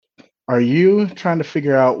Are you trying to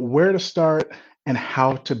figure out where to start and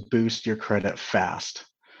how to boost your credit fast?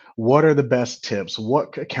 What are the best tips?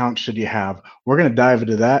 What account should you have? We're going to dive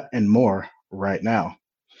into that and more right now.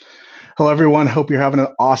 Hello, everyone. Hope you're having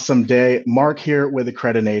an awesome day. Mark here with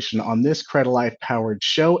Accreditation. On this Credilife powered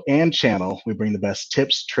show and channel, we bring the best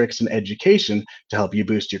tips, tricks, and education to help you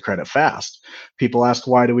boost your credit fast. People ask,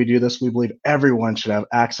 why do we do this? We believe everyone should have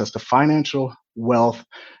access to financial wealth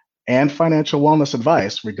and financial wellness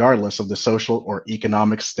advice, regardless of the social or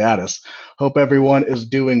economic status. Hope everyone is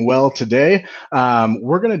doing well today.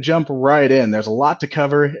 We're going to jump right in. There's a lot to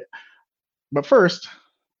cover, but first,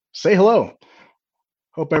 say hello.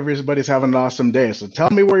 Hope everybody's having an awesome day. So tell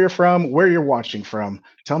me where you're from, where you're watching from.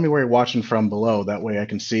 Tell me where you're watching from below. That way I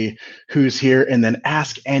can see who's here, and then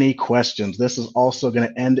ask any questions. This is also going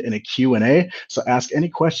to end in a Q&A. So ask any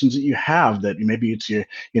questions that you have that maybe it's your,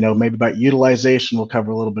 maybe about utilization. We'll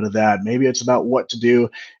cover a little bit of that. Maybe it's about what to do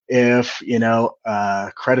if,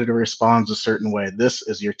 creditor responds a certain way. This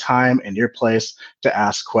is your time and your place to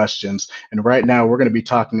ask questions. And right now we're going to be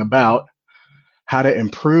talking about how to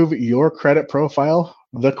improve your credit profile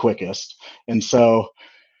the quickest. And so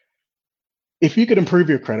if you could improve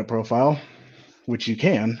your credit profile, which you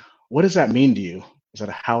can, what does that mean to you? Is that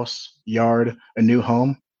a house, yard, a new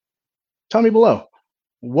home? Tell me below.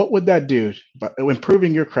 What would that do by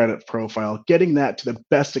improving your credit profile, getting that to the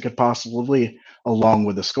best it could possibly along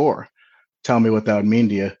with the score? Tell me what that would mean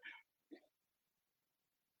to you.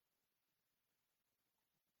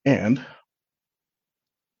 And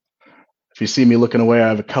if you see me looking away, I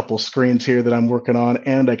have a couple screens here that I'm working on,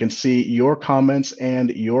 and I can see your comments and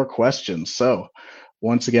your questions. So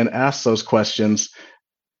once again, ask those questions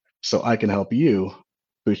so I can help you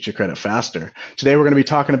boost your credit faster. Today, we're going to be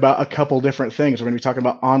talking about a couple different things. We're going to be talking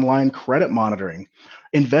about online credit monitoring.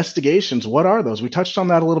 Investigations, what are those? We touched on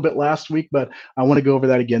that a little bit last week, but I want to go over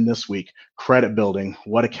that again this week. Credit building,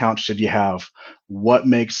 what accounts should you have? What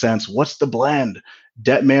makes sense? What's the blend?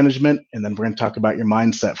 Debt management, and then we're going to talk about your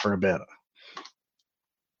mindset for a bit.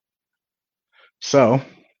 So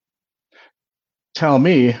tell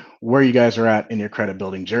me where you guys are at in your credit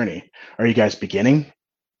building journey. Are you guys beginning?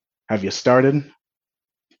 Have you started?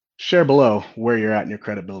 Share below where you're at in your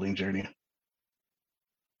credit building journey.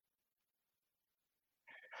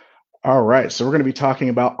 All right, so we're going to be talking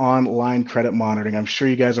about online credit monitoring. I'm sure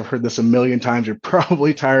you guys have heard this a million times. You're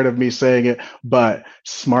probably tired of me saying it, but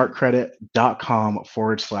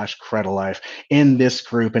smartcredit.com/Credilife. In this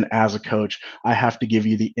group and as a coach, I have to give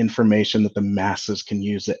you the information that the masses can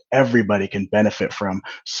use, that everybody can benefit from.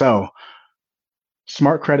 So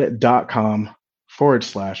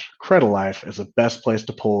smartcredit.com/Credilife is the best place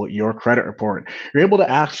to pull your credit report. You're able to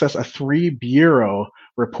access a 3-bureau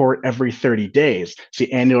report every 30 days.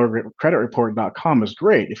 See, annualcreditreport.com is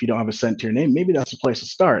great. If you don't have a cent to your name, maybe that's a place to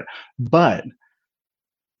start. But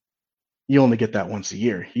you only get that once a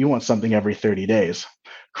year. You want something every 30 days.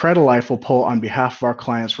 Credilife will pull on behalf of our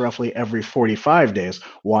clients roughly every 45 days.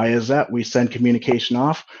 Why is that? We send communication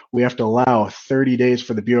off. We have to allow 30 days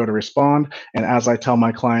for the Bureau to respond. And as I tell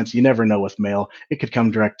my clients, you never know with mail. It could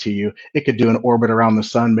come direct to you. It could do an orbit around the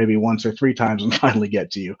sun maybe once or 3 times and finally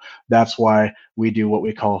get to you. That's why we do what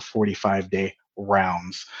we call 45-day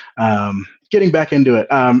rounds. Getting back into it,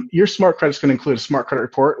 your smart credit is going to include a smart credit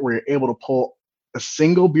report where you're able to pull a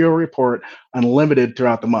single bureau report unlimited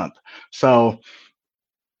throughout the month. So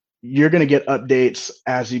you're going to get updates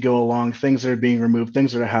as you go along, things that are being removed,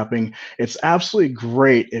 things that are happening. It's absolutely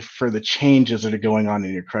great for the changes that are going on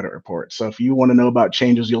in your credit report. So if you want to know about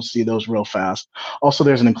changes, you'll see those real fast. Also,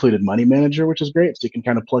 there's an included money manager, which is great. So you can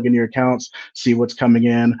kind of plug in your accounts, see what's coming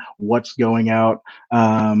in, what's going out.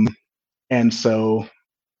 And so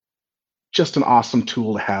just an awesome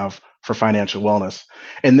tool to have for financial wellness.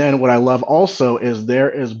 And then what I love also is there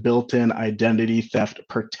is built-in identity theft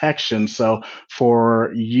protection. So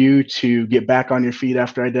for you to get back on your feet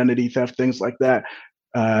after identity theft, things like that,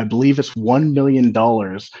 I believe it's $1 million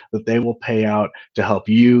that they will pay out to help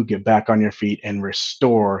you get back on your feet and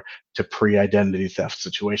restore to pre-identity theft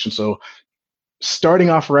situation. So starting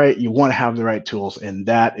off right, you want to have the right tools, and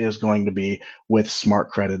that is going to be with Smart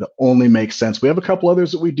Credit. It only makes sense. We have a couple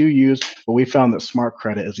others that we do use, but we found that Smart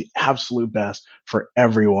Credit is the absolute best for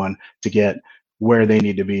everyone to get where they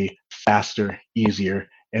need to be faster, easier,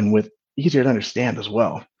 and with easier to understand as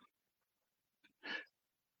well.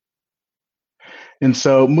 And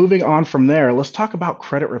so moving on from there, let's talk about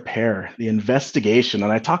credit repair, the investigation.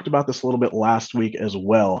 And I talked about this a little bit last week as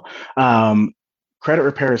well. Credit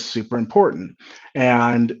repair is super important.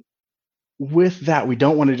 And with that, we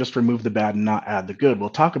don't want to just remove the bad and not add the good.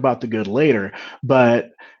 We'll talk about the good later,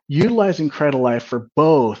 but utilizing Credit for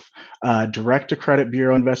both direct to credit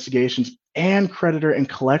bureau investigations and creditor and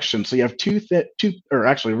collection. So you have two, or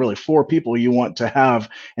actually really four people you want to have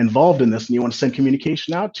involved in this, and you want to send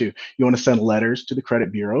communication out to. You want to send letters to the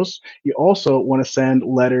credit bureaus. You also want to send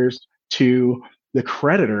letters to the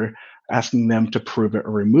creditor asking them to prove it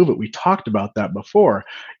or remove it. We talked about that before.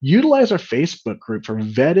 Utilize our Facebook group for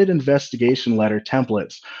vetted investigation letter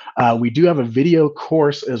templates. We do have a video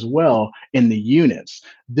course as well in the units.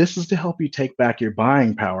 This is to help you take back your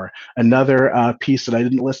buying power. Another piece that I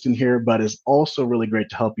didn't list in here, but is also really great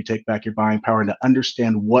to help you take back your buying power and to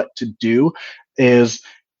understand what to do is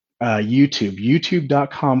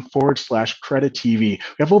youtube.com/credit TV. We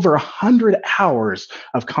have over 100 hours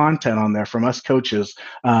of content on there from us coaches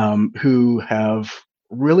who have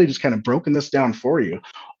really just kind of broken this down for you.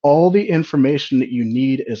 All the information that you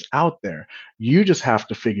need is out there. You just have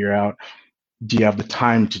to figure out, do you have the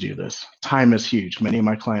time to do this? Time is huge. Many of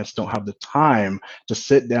my clients don't have the time to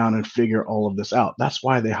sit down and figure all of this out. That's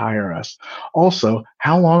why they hire us. Also,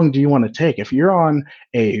 how long do you want to take? If you're on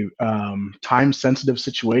a time-sensitive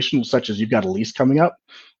situation, such as you've got a lease coming up,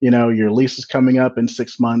 your lease is coming up in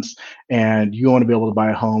 6 months, and you want to be able to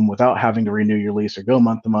buy a home without having to renew your lease or go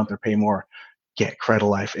month to month or pay more, get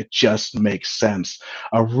Credit. It just makes sense.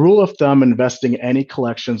 A rule of thumb investing any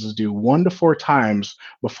collections is do 1 to 4 times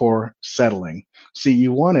before settling. See,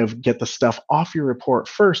 you want to get the stuff off your report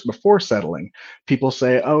first before settling. People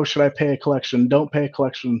say, oh, should I pay a collection? Don't pay a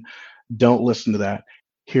collection. Don't listen to that.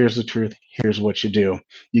 Here's the truth. Here's what you do.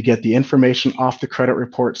 You get the information off the credit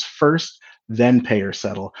reports first, then pay or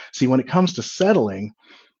settle. See, when it comes to settling,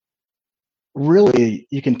 really,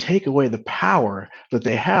 you can take away the power that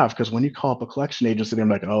they have, because when you call up a collection agency, they're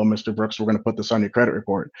like, oh, Mr. Brooks, we're going to put this on your credit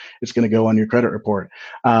report. It's going to go on your credit report.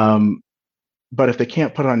 But if they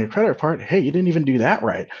can't put it on your credit report, hey, you didn't even do that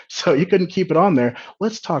right. So you couldn't keep it on there.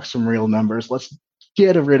 Let's talk some real numbers. Let's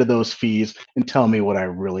get rid of those fees and tell me what I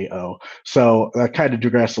really owe. So I kind of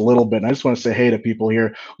digress a little bit. And I just want to say hey to people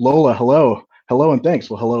here. Lola, hello. Hello and thanks.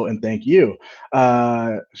 Well, hello and thank you.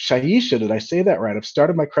 Shaisha, did I say that right? I've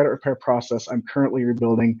started my credit repair process. I'm currently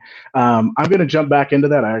rebuilding. I'm going to jump back into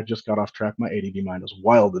that. I just got off track. My ADD mind was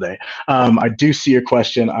wild today. I do see your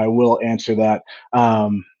question. I will answer that.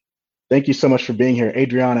 Thank you so much for being here,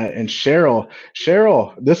 Adriana and Cheryl.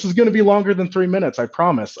 Cheryl, this is going to be longer than 3 minutes, I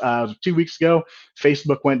promise. 2 weeks ago,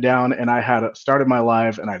 Facebook went down and I had started my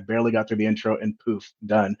live and I barely got through the intro and poof,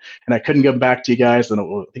 done. And I couldn't get back to you guys. And I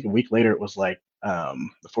think a week later, it was like the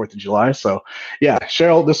 4th of July. So yeah,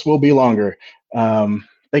 Cheryl, this will be longer.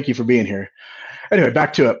 Thank you for being here. Anyway,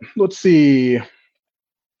 back to it. Let's see.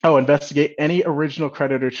 Oh, investigate any original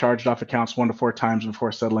creditor charged off accounts 1 to 4 times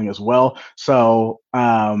before settling as well. So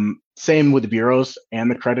same with the bureaus and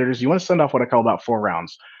the creditors. You want to send off what I call about 4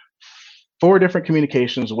 rounds. 4 different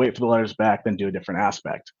communications, wait for the letters back, then do a different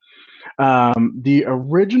aspect. The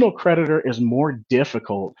original creditor is more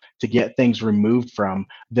difficult to get things removed from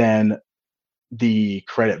than the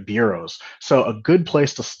credit bureaus. So a good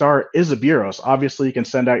place to start is the bureaus. Obviously, you can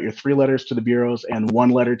send out your 3 letters to the bureaus and 1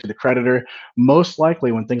 letter to the creditor. Most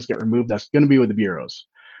likely when things get removed, that's going to be with the bureaus.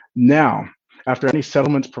 Now, after any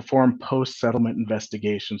settlements, perform post-settlement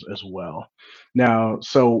investigations as well. Now,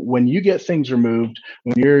 so when you get things removed,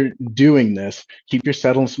 when you're doing this, keep your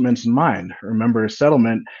settlements in mind. Remember, a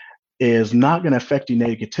settlement is not going to affect you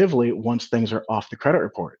negatively once things are off the credit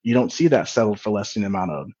report. You don't see that settled for less than the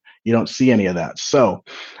amount owed. You don't see any of that. So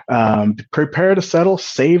prepare to settle,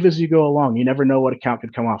 save as you go along. You never know what account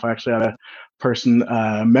could come off. I actually had a person,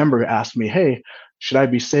 member asked me, hey, should I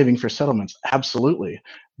be saving for settlements? Absolutely.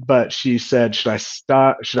 But she said, should I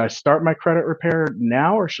start my credit repair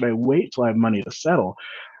now or should I wait till I have money to settle?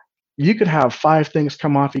 You could have 5 things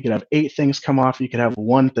come off. You could have 8 things come off. You could have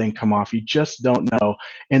 1 thing come off. You just don't know.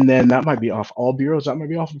 And then that might be off all bureaus. That might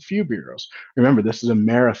be off a few bureaus. Remember, this is a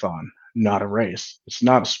marathon, not a race. It's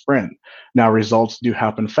not a sprint. Now, results do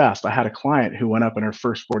happen fast. I had a client who went up in her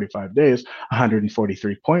first 45 days,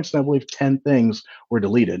 143 points, and I believe 10 things were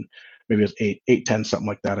deleted. Maybe it was 8, 10, something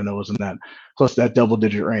like that. I know it was in that close to that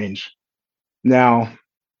double-digit range. Now,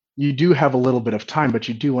 you do have a little bit of time, but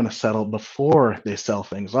you do want to settle before they sell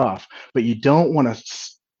things off. But you don't want to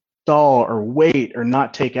stall or wait or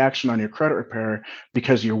not take action on your credit repair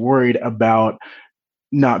because you're worried about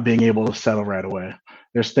not being able to settle right away.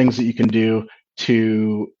 There's things that you can do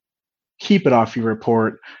to keep it off your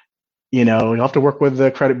report. You'll have to work with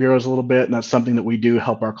the credit bureaus a little bit, and that's something that we do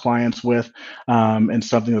help our clients with, and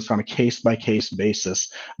something that's on a case-by-case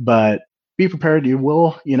basis. But be prepared. You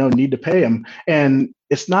will, need to pay them. And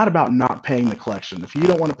it's not about not paying the collection. If you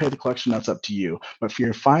don't want to pay the collection, that's up to you. But for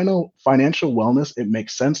your final financial wellness, it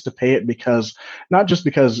makes sense to pay it because not just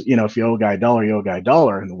because, if you owe a guy a dollar, you owe a guy a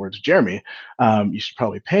dollar, in the words of Jeremy, you should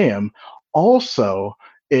probably pay him. Also,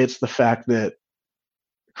 it's the fact that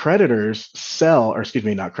creditors sell, or excuse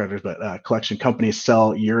me, not creditors, but collection companies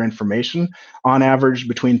sell your information on average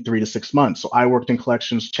between 3 to 6 months. So I worked in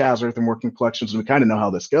collections, Chaz Earth and worked in collections, and we kind of know how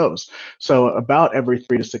this goes. So about every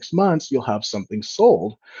 3 to 6 months, you'll have something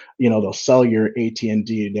sold. They'll sell your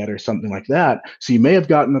AT&T debt or something like that. So you may have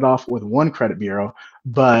gotten it off with one credit bureau,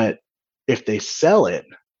 but if they sell it,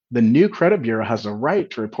 the new credit bureau has a right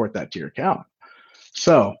to report that to your account.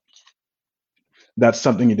 So that's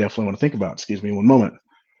something you definitely want to think about. Excuse me one moment.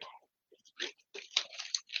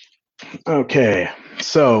 Okay,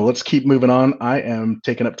 so let's keep moving on. I am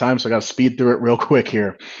taking up time, so I got to speed through it real quick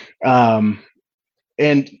here. And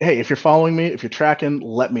hey, if you're following me, if you're tracking,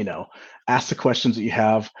 let me know. Ask the questions that you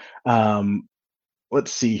have.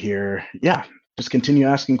 Let's see here. Yeah, just continue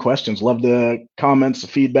asking questions. Love the comments, the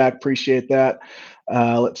feedback. Appreciate that.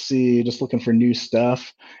 Let's see, just looking for new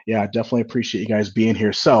stuff. Yeah, definitely appreciate you guys being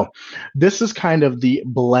here. So this is kind of the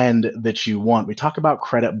blend that you want. We talk about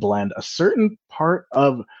credit blend. A certain part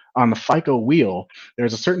of on the FICO wheel,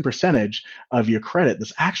 there's a certain percentage of your credit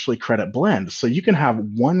that's actually credit blend. So you can have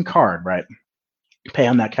one card, right? Pay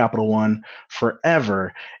on that Capital One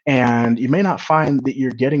forever, and you may not find that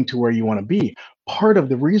you're getting to where you want to be. Part of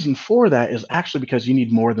the reason for that is actually because you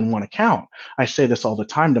need more than one account. I say this all the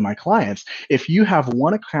time to my clients. If you have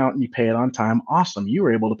one account and you pay it on time, awesome. You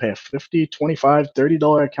were able to pay a $50, $25,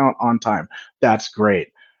 $30 account on time. That's great.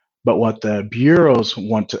 But what the bureaus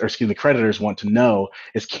want to, or excuse me, the creditors want to know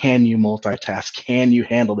is, can you multitask? Can you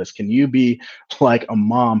handle this? Can you be like a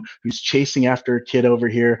mom who's chasing after a kid over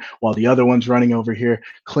here while the other one's running over here,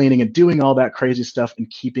 cleaning and doing all that crazy stuff and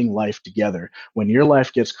keeping life together? When your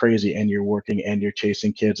life gets crazy and you're working and you're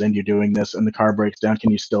chasing kids and you're doing this and the car breaks down,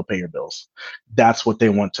 can you still pay your bills? That's what they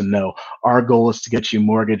want to know. Our goal is to get you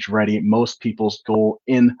mortgage ready. Most people's goal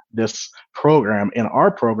in this program, in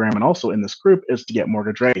our program, and also in this group is to get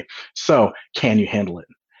mortgage ready. So can you handle it?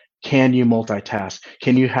 Can you multitask?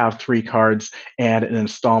 Can you have 3 cards and an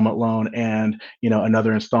installment loan and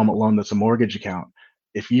another installment loan that's a mortgage account?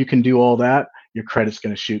 If you can do all that, your credit's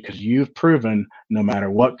going to shoot, because you've proven no matter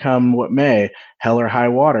what come what may, hell or high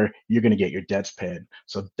water, you're going to get your debts paid.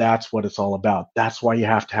 So that's what it's all about. That's why you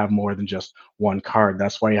have to have more than just one card.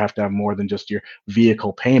 That's why you have to have more than just your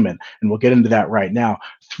vehicle payment. And we'll get into that right now.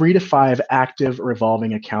 3 to 5 active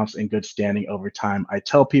revolving accounts in good standing over time. I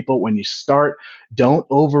tell people, when you start, don't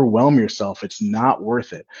overwhelm yourself. It's not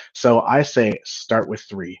worth it. So I say start with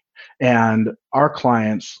 3. And our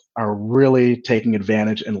clients are really taking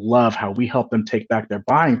advantage and love how we help them take back their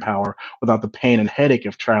buying power without the pain and headache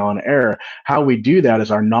of trial and error. How we do that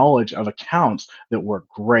is our knowledge of accounts that work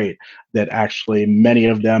great, that actually many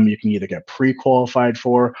of them you can either get pre-qualified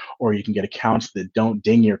for, or you can get accounts that don't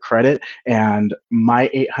ding your credit. And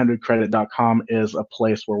my800credit.com is a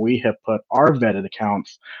place where we have put our vetted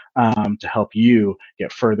accounts to help you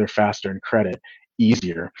get further, faster in credit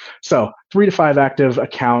easier. So 3 to 5 active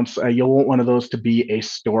accounts. You'll want one of those to be a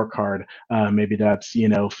store card. Maybe that's,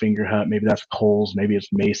 Fingerhut, maybe that's Kohl's, maybe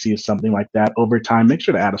it's Macy's, something like that. Over time, make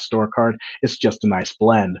sure to add a store card. It's just a nice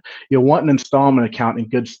blend. You'll want an installment account in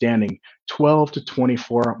good standing, 12 to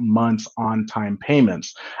 24 months on-time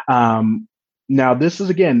payments. Now, this is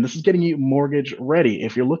getting you mortgage ready.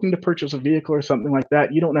 If you're looking to purchase a vehicle or something like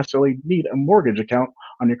that, you don't necessarily need a mortgage account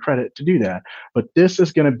on your credit to do that. But this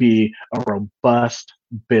is going to be a robust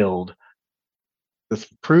build that's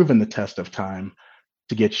proven the test of time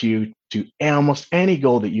to get you to almost any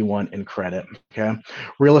goal that you want in credit. Okay,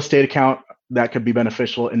 real estate account, that could be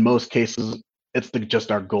beneficial in most cases. It's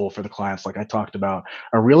just our goal for the clients, like I talked about.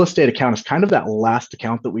 A real estate account is kind of that last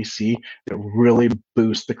account that we see that really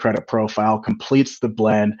boosts the credit profile, completes the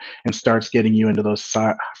blend, and starts getting you into those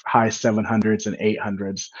high 700s and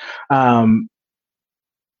 800s.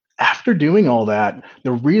 After doing all that,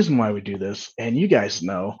 the reason why we do this, and you guys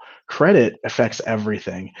know, credit affects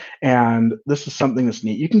everything. And this is something that's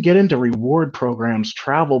neat. You can get into reward programs,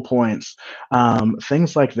 travel points,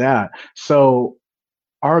 things like that. So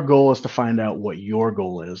our goal is to find out what your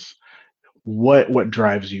goal is. What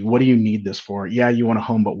drives you? What do you need this for? Yeah, you want a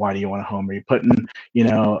home, but why do you want a home? Are you putting, do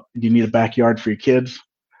you need a backyard for your kids?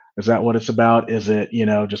 Is that what it's about? Is it,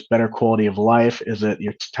 just better quality of life? Is it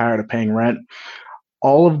you're tired of paying rent?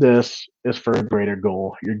 All of this is for a greater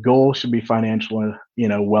goal. Your goal should be financial,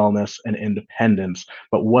 wellness and independence.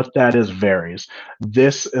 But what that is varies.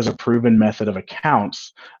 This is a proven method of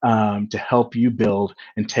accounts to help you build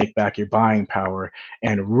and take back your buying power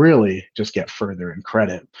and really just get further in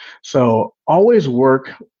credit. So always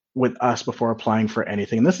work with us before applying for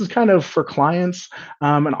anything. And this is kind of for clients.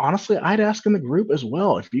 And honestly, I'd ask in the group as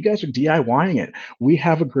well. If you guys are DIYing it, we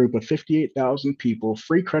have a group of 58,000 people,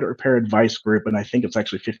 free credit repair advice group. And I think it's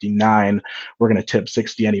actually 59. We're going to tip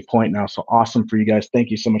 60 any point now. So awesome for you guys.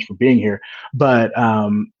 Thank you so much for being here. But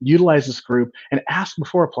utilize this group and ask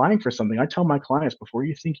before applying for something. I tell my clients, before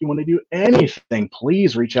you think you want to do anything,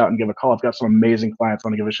 please reach out and give a call. I've got some amazing clients. I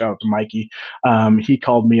want to give a shout out to Mikey. He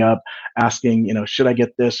called me up asking, should I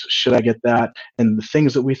get this? Should I get that? And the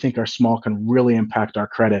things that we think are small can really impact our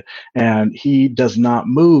credit. And he does not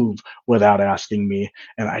move without asking me.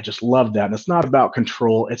 And I just love that. And it's not about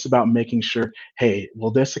control. It's about making sure, hey, will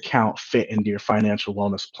this account fit into your financial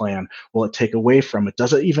wellness plan? Will it take away from it?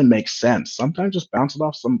 Does it even make sense? Sometimes just bounce it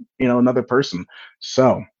off another person.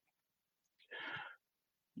 So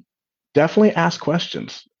definitely ask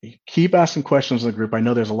questions. Keep asking questions in the group. I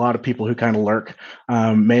know there's a lot of people who kind of lurk,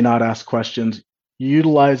 may not ask questions.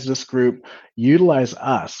 Utilize this group, utilize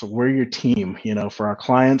us. We're your team. For our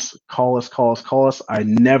clients, call us. I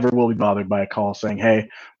never will be bothered by a call saying, hey,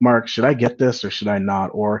 Mark, should I get this or should I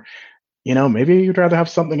not? Or, maybe you'd rather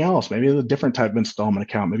have something else. Maybe it's a different type of installment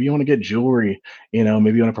account. Maybe you want to get jewelry,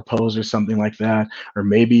 maybe you want to propose or something like that. Or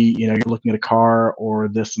maybe, you're looking at a car or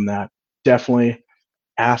this and that. Definitely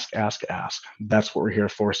ask. That's what we're here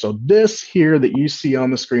for. So this here that you see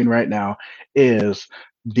on the screen right now is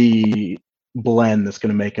the blend that's going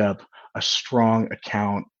to make up a strong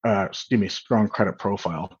strong credit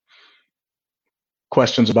profile.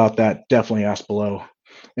 Questions about that, definitely ask below.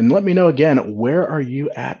 And let me know again, where are you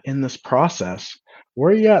at in this process?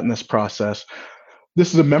 Where are you at in this process?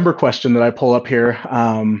 This is a member question that I pull up here.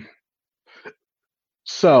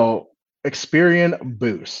 So Experian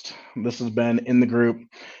Boost. This has been in the group.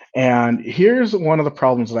 And here's one of the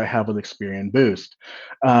problems that I have with Experian Boost.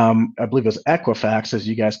 I believe it's Equifax, as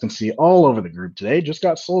you guys can see all over the group today, just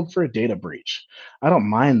got sold for a data breach. I don't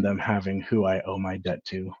mind them having who I owe my debt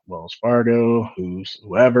to, Wells Fargo,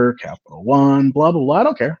 whoever, Capital One, blah, blah, blah. I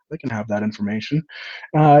don't care. They can have that information.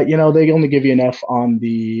 They only give you enough on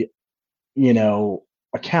the,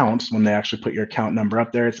 accounts. When they actually put your account number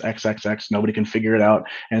up there, it's XXX. Nobody can figure it out.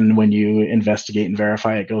 And when you investigate and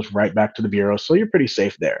verify, it goes right back to the bureau. So you're pretty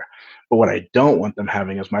safe there. But what I don't want them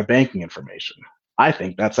having is my banking information. I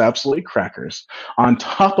think that's absolutely crackers. On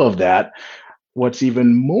top of that, what's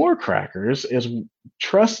even more crackers is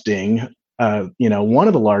trusting one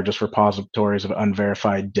of the largest repositories of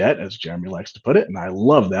unverified debt, as Jeremy likes to put it, and I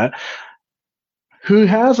love that, who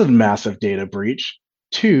has a massive data breach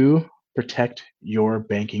to protect your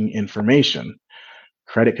banking information.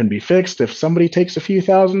 Credit can be fixed. If somebody takes a few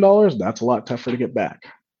 $1,000s, that's a lot tougher to get back,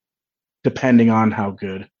 depending on how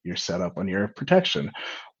good you're set up on your protection.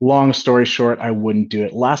 Long story short, I wouldn't do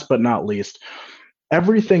it. Last but not least,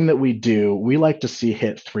 everything that we do, we like to see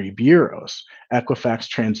hit 3 bureaus: Equifax,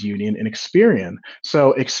 TransUnion, and Experian.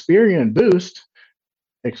 So Experian Boost,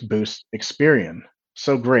 Experian.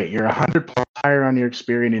 So great, you're 100 points higher on your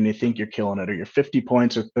Experian and you think you're killing it, or you're 50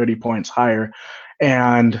 points or 30 points higher.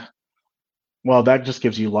 And well, that just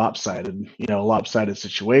gives you lopsided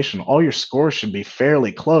situation. All your scores should be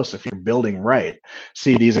fairly close if you're building right.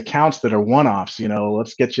 See, these accounts that are one-offs,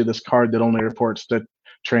 let's get you this card that only reports to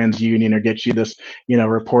TransUnion, or get you this,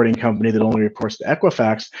 reporting company that only reports to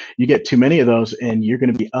Equifax. You get too many of those and you're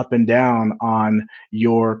going to be up and down on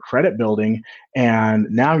your credit building. And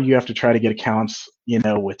now you have to try to get accounts,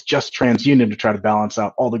 with just TransUnion to try to balance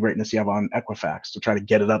out all the greatness you have on Equifax to try to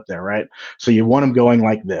get it up there, right? So you want them going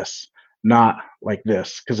like this, not like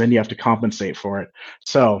this, because then you have to compensate for it.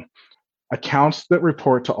 So accounts that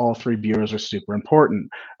report to all 3 bureaus are super important.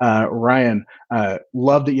 Ryan,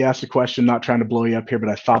 love that you asked a question, not trying to blow you up here, but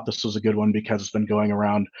I thought this was a good one because it's been going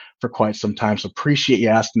around for quite some time. So appreciate you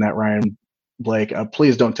asking that, Ryan. Blake,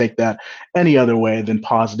 please don't take that any other way than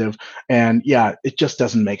positive. And yeah, it just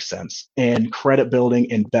doesn't make sense. And credit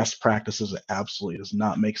building and best practices, it absolutely does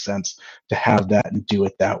not make sense to have that and do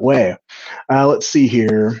it that way. Let's see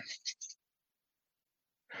here.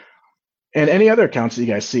 And any other accounts that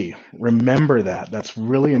you guys see, remember that. That's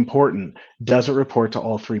really important. Does it report to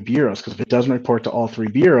all 3 bureaus? Because if it doesn't report to all 3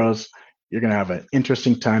 bureaus, you're going to have an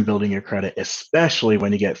interesting time building your credit, especially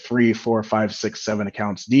when you get 3, 4, 5, 6, 7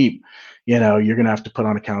 accounts deep. You're going to have to put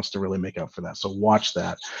on accounts to really make up for that. So watch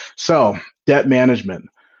that. So debt management.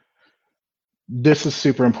 This is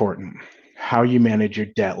super important. how you manage your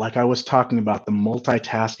debt. Like I was talking about, the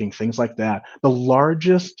multitasking, things like that. The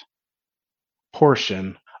largest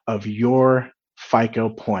portion of your FICO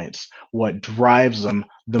points, what drives them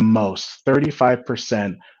the most,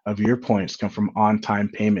 35% of your points come from on-time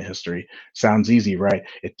payment history. Sounds easy, right?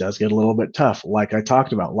 It does get a little bit tough. Like I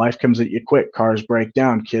talked about, life comes at you quick, cars break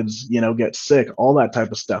down, kids, get sick, all that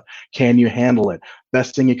type of stuff. Can you handle it?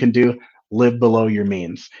 Best thing you can do, live below your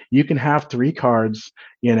means. You can have 3 cards,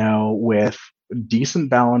 with decent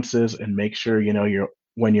balances, and make sure, you're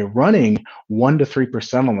when you're running 1 to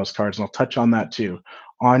 3% on those cards, and I'll touch on that too,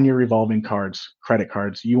 on your revolving cards, credit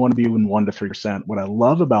cards, you want to be in 1 to 3%. What I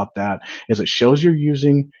love about that is it shows you're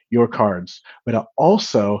using your cards, but it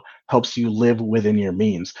also helps you live within your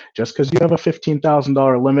means. Just because you have a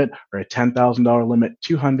 $15,000 limit or a $10,000 limit,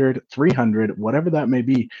 200, 300, whatever that may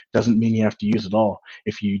be, doesn't mean you have to use it all.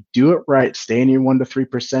 If you do it right, stay in your 1 to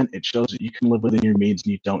 3%, it shows that you can live within your means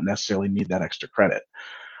and you don't necessarily need that extra credit.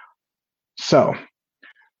 So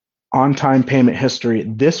on-time payment history,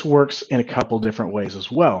 this works in a couple different ways as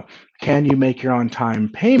well. Can you make your on-time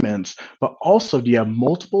payments, but also do you have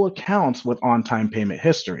multiple accounts with on-time payment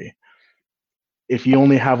history? If you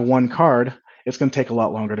only have one card, it's going to take a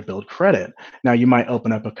lot longer to build credit. Now, you might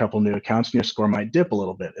open up a couple new accounts and your score might dip a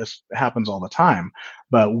little bit. It happens all the time.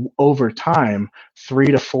 But over time, 3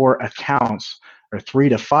 to 4 accounts or 3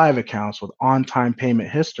 to 5 accounts with on-time payment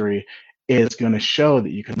history is going to show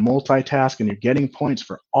that you can multitask and you're getting points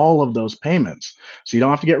for all of those payments. So you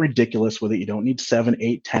don't have to get ridiculous with it. You don't need 7,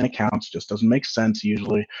 8, 10 accounts. Just doesn't make sense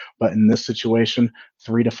usually. But in this situation,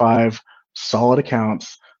 3 to 5 solid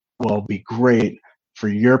accounts will be great for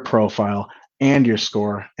your profile and your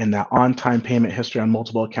score. And that on-time payment history on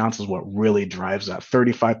multiple accounts is what really drives that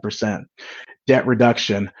 35%. Debt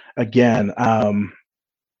reduction, again,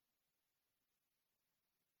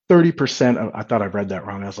 30% of, I thought I read that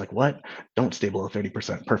wrong. I was like, what? Don't stay below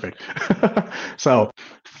 30%. Perfect. So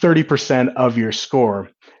 30% of your score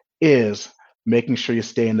is making sure you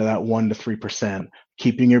stay into that 1 to 3%,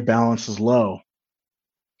 keeping your balances low.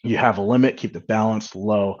 You have a limit, keep the balance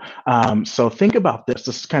low. So think about this.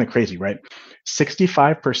 This is kind of crazy, right?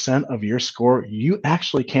 65% of your score, you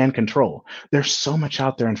actually can control. There's so much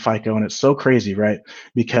out there in FICO, and it's so crazy, right?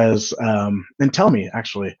 Because, and tell me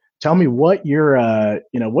what your,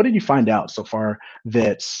 what did you find out so far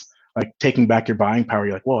that's like taking back your buying power?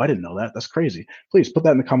 You're like, whoa, I didn't know that. That's crazy. Please put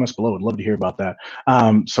that in the comments below. I'd love to hear about that.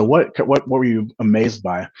 So what were you amazed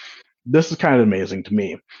by? This is kind of amazing to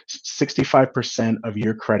me. 65% of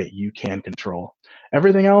your credit you can control.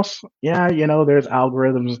 Everything else, yeah, there's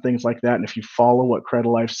algorithms and things like that. And if you follow what Credit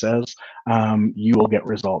Life says, you will get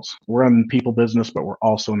results. We're in the people business, but we're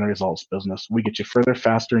also in the results business. We get you further,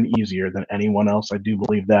 faster, and easier than anyone else. I do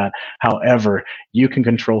believe that. However, you can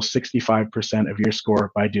control 65% of your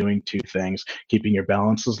score by doing 2 things: keeping your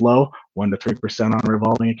balances low, 1 to 3% on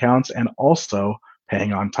revolving accounts, and also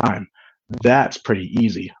paying on time. That's pretty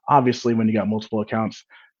easy. Obviously, when you got multiple accounts,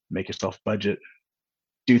 make yourself budget,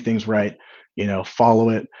 do things right,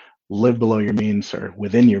 follow it, live below your means or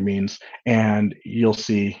within your means, and you'll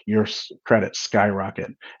see your credit skyrocket.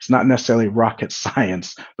 It's not necessarily rocket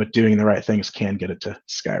science, but doing the right things can get it to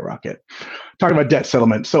skyrocket. Talking about debt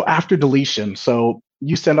settlement. So after deletion, so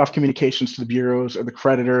you send off communications to the bureaus or the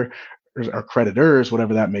creditor or creditors,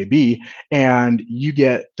 whatever that may be, and you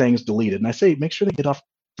get things deleted. And I say make sure they get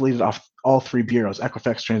deleted off all 3 bureaus,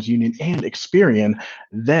 Equifax, TransUnion, and Experian.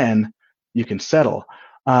 Then you can settle.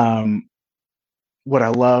 What I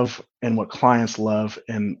love and what clients love,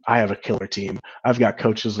 and I have a killer team. I've got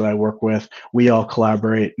coaches that I work with. We all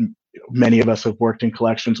collaborate. Many of us have worked in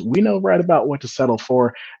collections. We know right about what to settle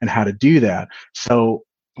for and how to do that. So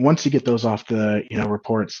once you get those off the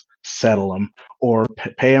reports, settle them or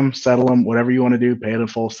pay them, settle them, whatever you want to do, pay it in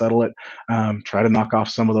full, settle it. Try to knock off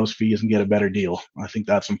some of those fees and get a better deal. I think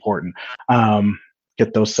that's important.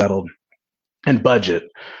 Get those settled. And budget.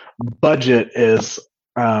 Budget is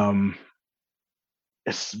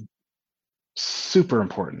it's super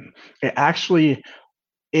important. It actually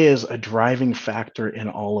is a driving factor in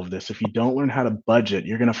all of this. If you don't learn how to budget,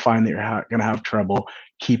 you're going to find that you're going to have trouble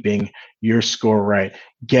keeping your score right,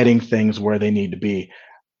 getting things where they need to be.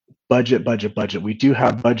 Budget, budget, budget. We do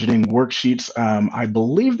have budgeting worksheets. I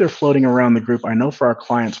believe they're floating around the group. I know for our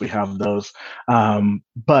clients we have those,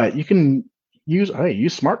 but you can use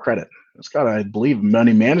Smart Credit. It's got, I believe,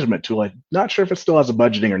 money management tool. I'm not sure if it still has a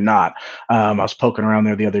budgeting or not. I was poking around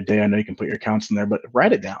there the other day. I know you can put your accounts in there, but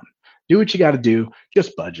write it down. Do what you got to do.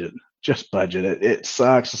 Just budget. Just budget. It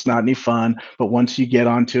sucks. It's not any fun. But once you get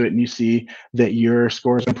onto it and you see that your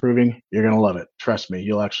score is improving, you're going to love it. Trust me.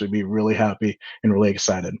 You'll actually be really happy and really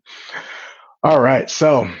excited. All right.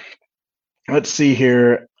 So Let's see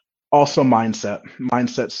here. Also, mindset.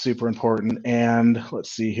 Mindset's super important. And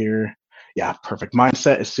let's see here. Yeah, perfect.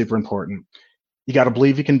 Mindset is super important. You got to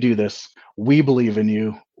believe you can do this. We believe in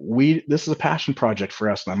you. This is a passion project for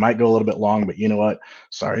us, and I might go a little bit long, but you know what?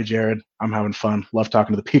 Sorry, Jared. I'm having fun. Love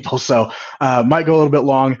talking to the people, so might go a little bit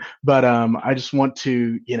long, but I just want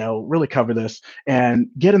to really cover this and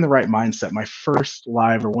get in the right mindset. My first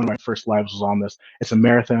live, or one of my first lives, was on this. It's a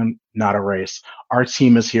marathon, not a race. Our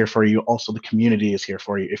team is here for you. Also, the community is here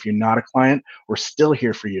for you. If you're not a client, we're still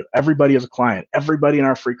here for you. Everybody is a client. Everybody in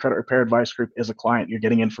our free credit repair advice group is a client. You're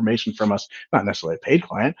getting information from us, not necessarily a paid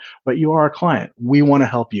client, but you are a client. We want to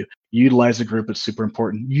help you. Utilize the group. It's super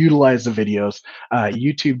important. Utilize the videos.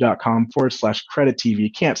 YouTube.com/credit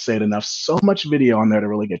TV. Can't say it enough. So much video on there to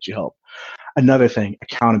really get you help. Another thing,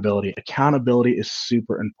 accountability. Accountability is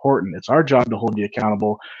super important. It's our job to hold you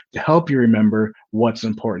accountable, to help you remember what's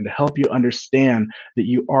important, to help you understand that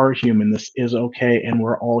you are human. This is okay, and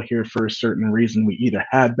we're all here for a certain reason. We either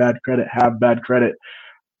had bad credit, have bad credit,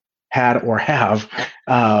 had or have.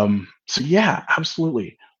 So yeah,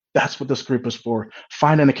 absolutely. That's what this group is for.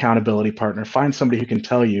 Find an accountability partner. Find somebody who can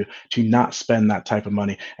tell you to not spend that type of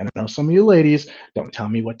money. And I know some of you ladies don't tell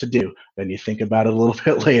me what to do. Then you think about it a little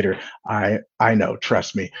bit later. I know,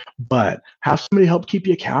 trust me. But have somebody help keep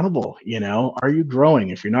you accountable. Are you growing?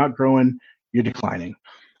 If you're not growing, you're declining.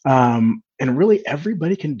 And really,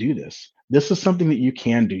 everybody can do this. This is something that you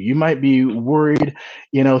can do. You might be worried,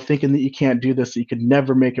 thinking that you can't do this, that you could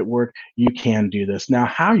never make it work. You can do this. Now,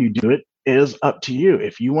 how you do it is up to you.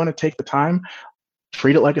 If you want to take the time,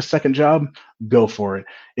 treat it like a second job, go for it.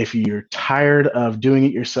 If you're tired of doing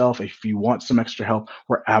it yourself, if you want some extra help,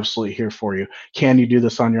 we're absolutely here for you. Can you do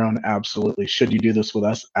this on your own? Absolutely. Should you do this with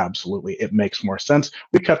us? Absolutely. It makes more sense.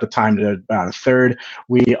 We cut the time to about a third.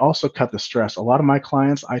 We also cut the stress. A lot of my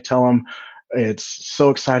clients, I tell them, it's so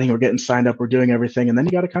exciting. We're getting signed up. We're doing everything. And then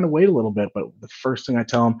you got to kind of wait a little bit. But the first thing I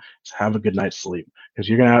tell them is have a good night's sleep, because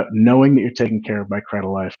you're going to, knowing that you're taken care of by Credit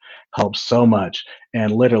Life helps so much.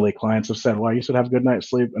 And literally, clients have said, well, you should have a good night's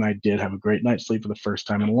sleep. And I did have a great night's sleep for the first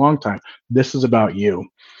time in a long time. This is about you.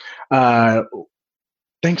 Uh,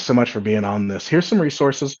 Thanks so much for being on this. Here's some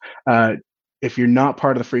resources. If you're not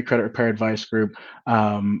part of the free credit repair advice group,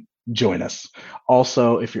 join us.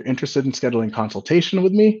 Also, if you're interested in scheduling consultation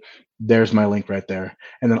with me, there's my link right there.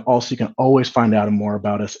 And then also, you can always find out more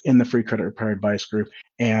about us in the free credit repair advice group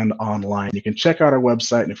and online. You can check out our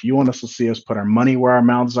website. And if you want us to see us put our money where our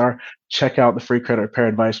mouths are, check out the free credit repair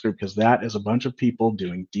advice group, because that is a bunch of people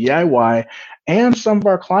doing DIY and some of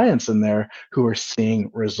our clients in there who are seeing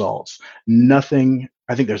results.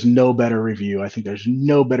 I think there's no better review. I think there's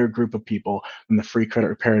no better group of people than the free credit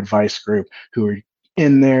repair advice group, who are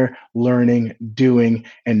in there learning, doing,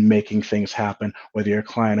 and making things happen, whether you're a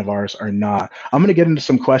client of ours or not. I'm going to get into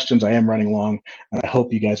some questions. I am running long, and I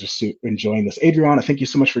hope you guys are enjoying this. Adriana, thank you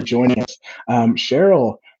so much for joining us.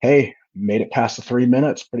 Cheryl, hey, made it past the 3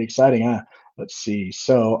 minutes. Pretty exciting, huh? Let's see.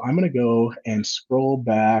 So I'm going to go and scroll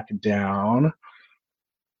back down,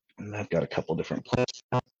 and I've got a couple different places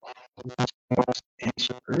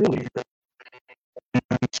answer earlier.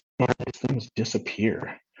 And things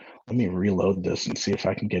disappear. Let me reload this and see if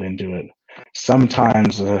I can get into it.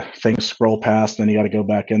 Sometimes things scroll past, and then you got to go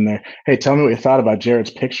back in there. Hey, tell me what you thought about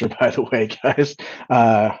Jared's picture, by the way, guys.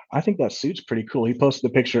 I think that suit's pretty cool. He posted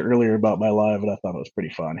a picture earlier about my live, and I thought it was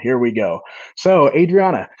pretty fun. Here we go. So,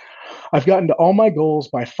 Adriana, I've gotten to all my goals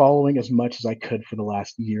by following as much as I could for the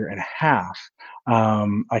last year and a half.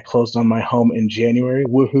 I closed on my home in January.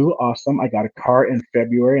 Woohoo, awesome. I got a car in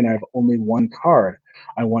February, and I have only one card.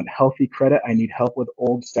 I want healthy credit. I need help with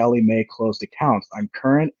old Sallie Mae closed accounts. I'm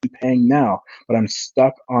current and paying now, but I'm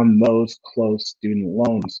stuck on those closed student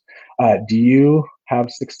loans. Do you have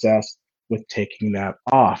success with taking that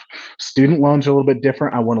off? Student loans are a little bit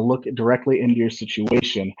different. I want to look directly into your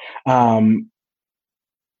situation.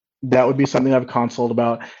 That would be something I've consulted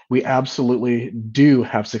about. We absolutely do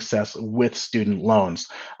have success with student loans.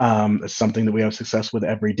 It's something that we have success with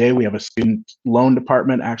every day. We have a student loan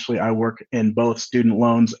department. Actually, I work in both student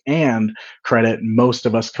loans and credit. Most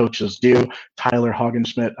of us coaches do. Tyler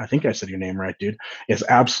Hoggenschmidt, I think I said your name right, dude, is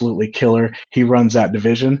absolutely killer. He runs that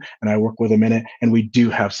division, and I work with him in it, and we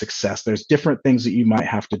do have success. There's different things that you might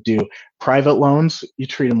have to do. Private loans, you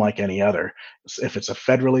treat them like any other. If it's a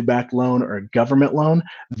federally backed loan or a government loan,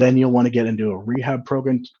 then you'll want to get into a rehab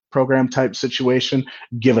program type situation.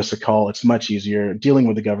 Give us a call. It's much easier. Dealing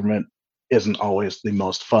with the government isn't always the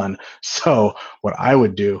most fun. So what I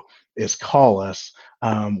would do is call us.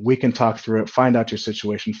 We can talk through it, find out your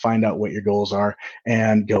situation, find out what your goals are,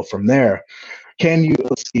 and go from there. Can you,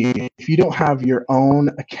 let's see, if you don't have your own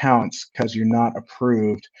accounts because you're not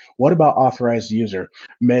approved, what about authorized user?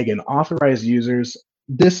 Megan, authorized users,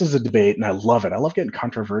 this is a debate and I love it. I love getting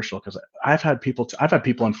controversial because I've had people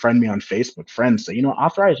unfriend me on Facebook, friends say,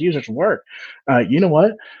 authorized users work. You know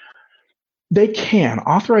what? They can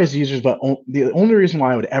authorize users, but the only reason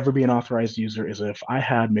why I would ever be an authorized user is if I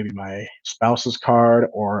had maybe my spouse's card,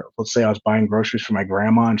 or let's say I was buying groceries for my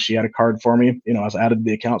grandma and she had a card for me. I was added to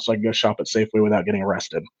the account so I could go shop at Safeway without getting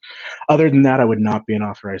arrested. Other than that, I would not be an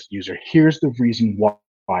authorized user. Here's the reason why.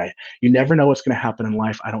 You never know what's going to happen in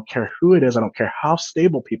life. I don't care who it is. I don't care how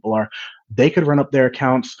stable people are. They could run up their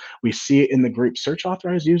accounts. We see it in the group. Search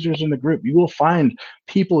authorized users in the group. You will find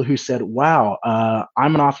people who said, wow,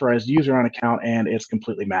 I'm an authorized user on account and it's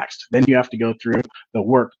completely maxed. Then you have to go through the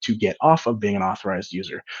work to get off of being an authorized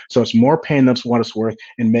user. So it's more pain than what it's worth.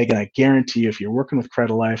 And Megan, I guarantee you, if you're working with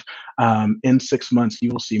Credit Life, in 6 months,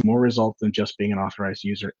 you will see more results than just being an authorized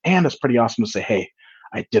user. And it's pretty awesome to say, hey,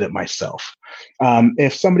 I did it myself.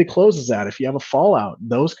 If somebody closes that, if you have a fallout,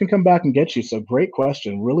 those can come back and get you. So great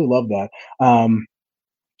question. Really love that.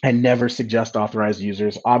 I never suggest authorized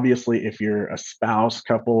users. Obviously, if you're a spouse,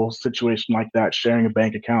 couple situation like that, sharing a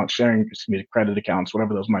bank account, sharing credit accounts,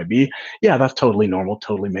 whatever those might be, yeah, that's totally normal,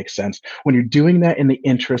 totally makes sense. When you're doing that in the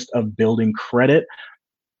interest of building credit,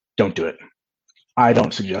 don't do it. I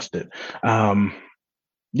don't suggest it.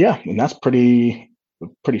 Yeah, and that's pretty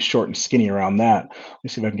short and skinny around that. Let me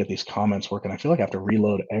see if I can get these comments working. I feel like I have to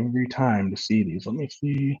reload every time to see these. Let me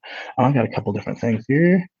see. Oh, I got a couple different things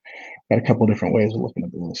here. Got a couple different ways of looking at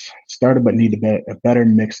this. Started but need a better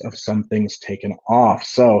mix of some things taken off.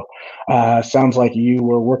 So sounds like you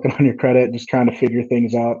were working on your credit, just trying to figure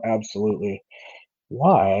things out. Absolutely.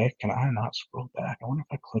 Why can I not scroll back? I wonder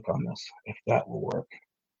if I click on this, if that will work.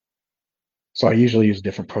 So I usually use a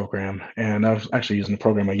different program, and I was actually using the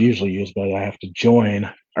program I usually use, but I have to join,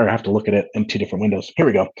 or I have to look at it in two different windows. Here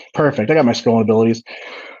we go. Perfect. I got my scrolling abilities.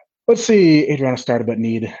 Let's see. Adriana started, but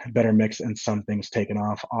need better mix and some things taken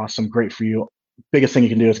off. Awesome. Great for you. Biggest thing you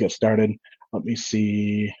can do is get started. Let me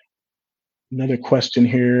see. Another question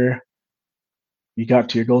here. You got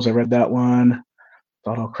to your goals. I read that one.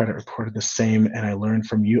 Thought all credit reported the same, and I learned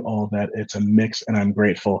from you all that it's a mix, and I'm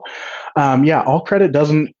grateful. Yeah, all credit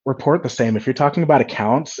doesn't report the same. If you're talking about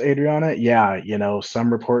accounts, Adriana, yeah,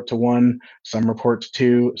 some report to one, some report to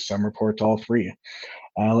two, some report to all three.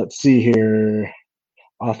 Let's see here.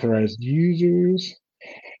 Authorized users.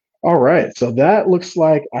 All right, so that looks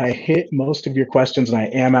like I hit most of your questions, and I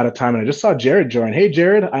am out of time. And I just saw Jared join. Hey,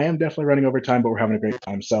 Jared, I am definitely running over time, but we're having a great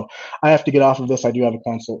time. So I have to get off of this. I do have a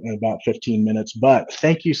consult in about 15 minutes, but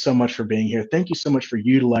thank you so much for being here. Thank you so much for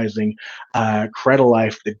utilizing Credit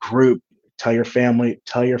Life, the group. Tell your family,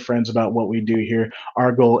 tell your friends about what we do here.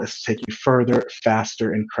 Our goal is to take you further,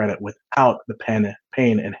 faster in credit without the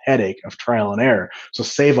pain and headache of trial and error. So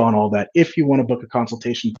save on all that. If you want to book a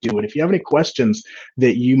consultation, do it. If you have any questions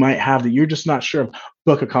that you might have that you're just not sure of,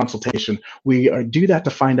 book a consultation. We do that to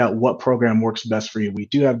find out what program works best for you. We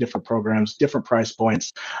do have different programs, different price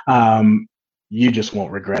points. You just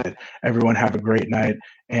won't regret it. Everyone have a great night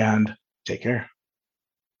and take care.